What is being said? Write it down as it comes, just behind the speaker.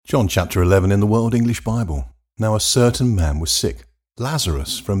John chapter 11 in the World English Bible. Now a certain man was sick,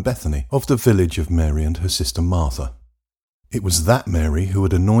 Lazarus from Bethany, of the village of Mary and her sister Martha. It was that Mary who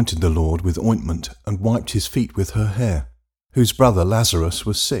had anointed the Lord with ointment and wiped his feet with her hair, whose brother Lazarus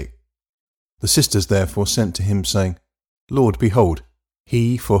was sick. The sisters therefore sent to him, saying, Lord, behold,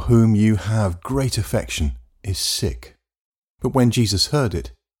 he for whom you have great affection is sick. But when Jesus heard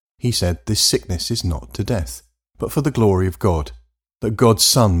it, he said, This sickness is not to death, but for the glory of God, that God's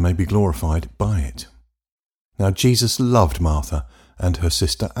Son may be glorified by it. Now Jesus loved Martha and her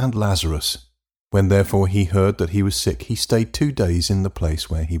sister and Lazarus. When therefore he heard that he was sick, he stayed 2 days in the place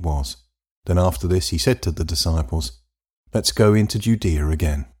where he was. Then after this he said to the disciples, Let's go into Judea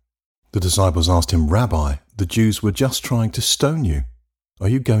again. The disciples asked him, Rabbi, the Jews were just trying to stone you. Are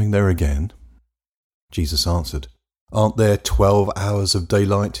you going there again? Jesus answered, Aren't there 12 hours of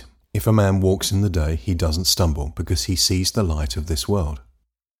daylight? If a man walks in the day, he doesn't stumble, because he sees the light of this world.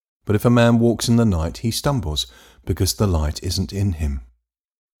 But if a man walks in the night, he stumbles, because the light isn't in him.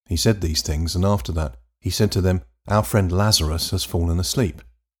 He said these things, and after that he said to them, Our friend Lazarus has fallen asleep,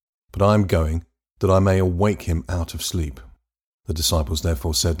 but I am going, that I may awake him out of sleep. The disciples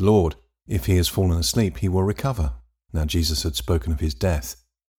therefore said, Lord, if he has fallen asleep, he will recover. Now Jesus had spoken of his death,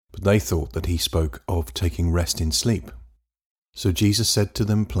 but they thought that he spoke of taking rest in sleep. So Jesus said to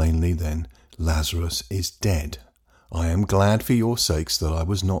them plainly then, Lazarus is dead. I am glad for your sakes that I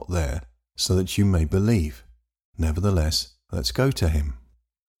was not there, so that you may believe. Nevertheless, let's go to him.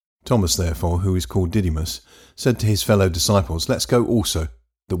 Thomas therefore, who is called Didymus, said to his fellow disciples, Let's go also,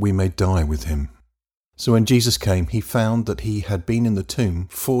 that we may die with him. So when Jesus came, he found that he had been in the tomb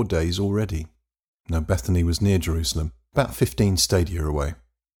 4 days already. Now Bethany was near Jerusalem, about 15 stadia away.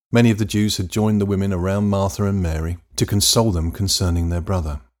 Many of the Jews had joined the women around Martha and Mary to console them concerning their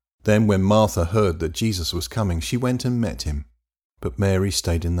brother. Then when Martha heard that Jesus was coming, she went and met him, but Mary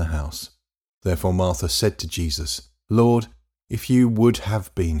stayed in the house. Therefore Martha said to Jesus, Lord, if you would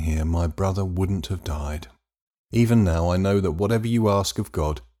have been here, my brother wouldn't have died. Even now I know that whatever you ask of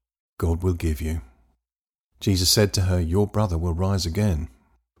God, God will give you. Jesus said to her, Your brother will rise again.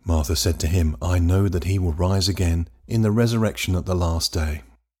 Martha said to him, I know that he will rise again in the resurrection at the last day.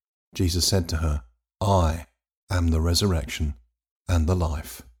 Jesus said to her, I am the resurrection and the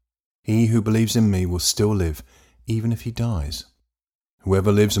life. He who believes in me will still live, even if he dies.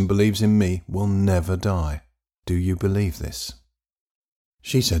 Whoever lives and believes in me will never die. Do you believe this?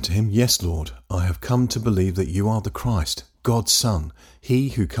 She said to him, Yes, Lord, I have come to believe that you are the Christ, God's Son, he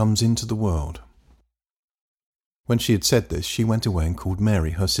who comes into the world. When she had said this, she went away and called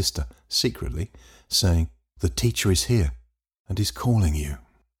Mary, her sister, secretly, saying, The teacher is here and is calling you.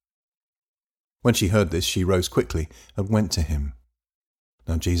 When she heard this, she rose quickly and went to him.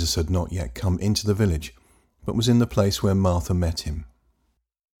 Now Jesus had not yet come into the village, but was in the place where Martha met him.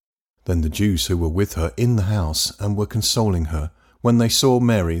 Then the Jews who were with her in the house and were consoling her, when they saw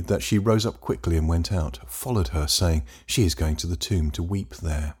Mary, that she rose up quickly and went out, followed her, saying, She is going to the tomb to weep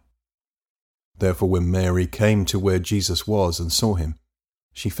there. Therefore when Mary came to where Jesus was and saw him,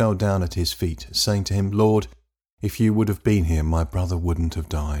 she fell down at his feet, saying to him, Lord, if you would have been here, my brother wouldn't have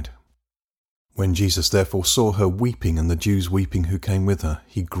died. When Jesus therefore saw her weeping and the Jews weeping who came with her,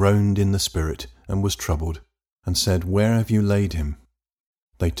 he groaned in the spirit and was troubled, and said, Where have you laid him?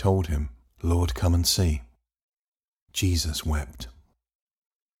 They told him, Lord, come and see. Jesus wept.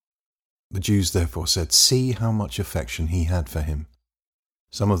 The Jews therefore said, See how much affection he had for him.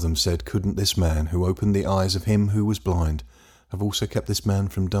 Some of them said, Couldn't this man who opened the eyes of him who was blind have also kept this man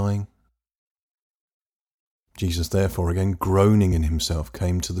from dying? Jesus therefore, again groaning in himself,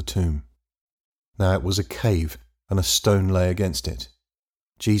 came to the tomb. Now it was a cave, and a stone lay against it.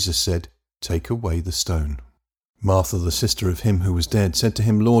 Jesus said, Take away the stone. Martha, the sister of him who was dead, said to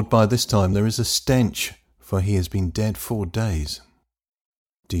him, Lord, by this time there is a stench, for he has been dead 4 days.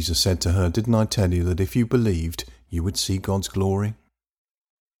 Jesus said to her, Didn't I tell you that if you believed, you would see God's glory?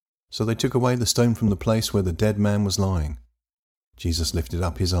 So they took away the stone from the place where the dead man was lying. Jesus lifted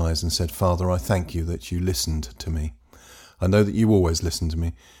up his eyes and said, Father, I thank you that you listened to me. I know that you always listen to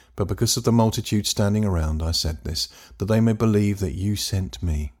me, but because of the multitude standing around, I said this, that they may believe that you sent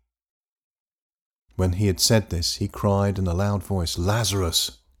me. When he had said this, he cried in a loud voice,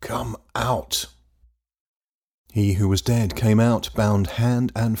 Lazarus, come out! He who was dead came out, bound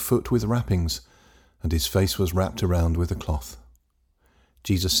hand and foot with wrappings, and his face was wrapped around with a cloth.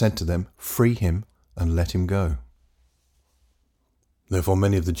 Jesus said to them, Free him and let him go. Therefore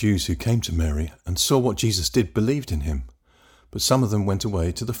many of the Jews who came to Mary and saw what Jesus did believed in him. But some of them went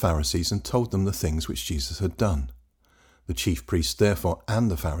away to the Pharisees and told them the things which Jesus had done. The chief priests therefore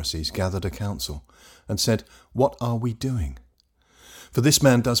and the Pharisees gathered a council and said, What are we doing? For this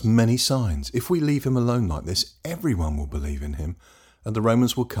man does many signs. If we leave him alone like this, everyone will believe in him, and the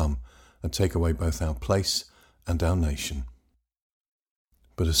Romans will come and take away both our place and our nation."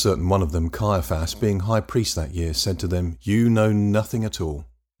 But a certain one of them, Caiaphas, being high priest that year, said to them, "You know nothing at all,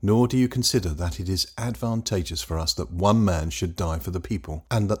 nor do you consider that it is advantageous for us that one man should die for the people,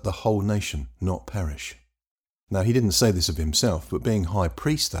 and that the whole nation not perish." Now he didn't say this of himself, but being high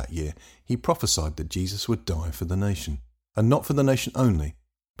priest that year, he prophesied that Jesus would die for the nation, and not for the nation only,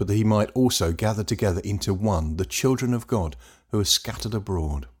 but that he might also gather together into one the children of God who are scattered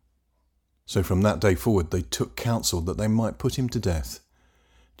abroad. So from that day forward they took counsel that they might put him to death.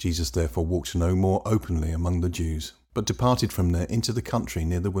 Jesus therefore walked no more openly among the Jews, but departed from there into the country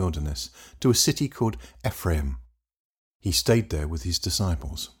near the wilderness, to a city called Ephraim. He stayed there with his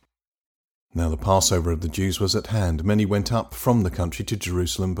disciples. Now the Passover of the Jews was at hand. Many went up from the country to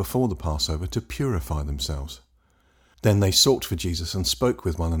Jerusalem before the Passover to purify themselves. Then they sought for Jesus and spoke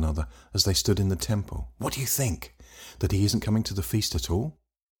with one another as they stood in the temple. "What do you think? That he isn't coming to the feast at all?"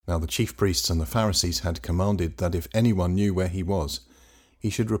 Now the chief priests and the Pharisees had commanded that if anyone knew where he was, he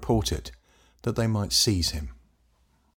should report it, that they might seize him.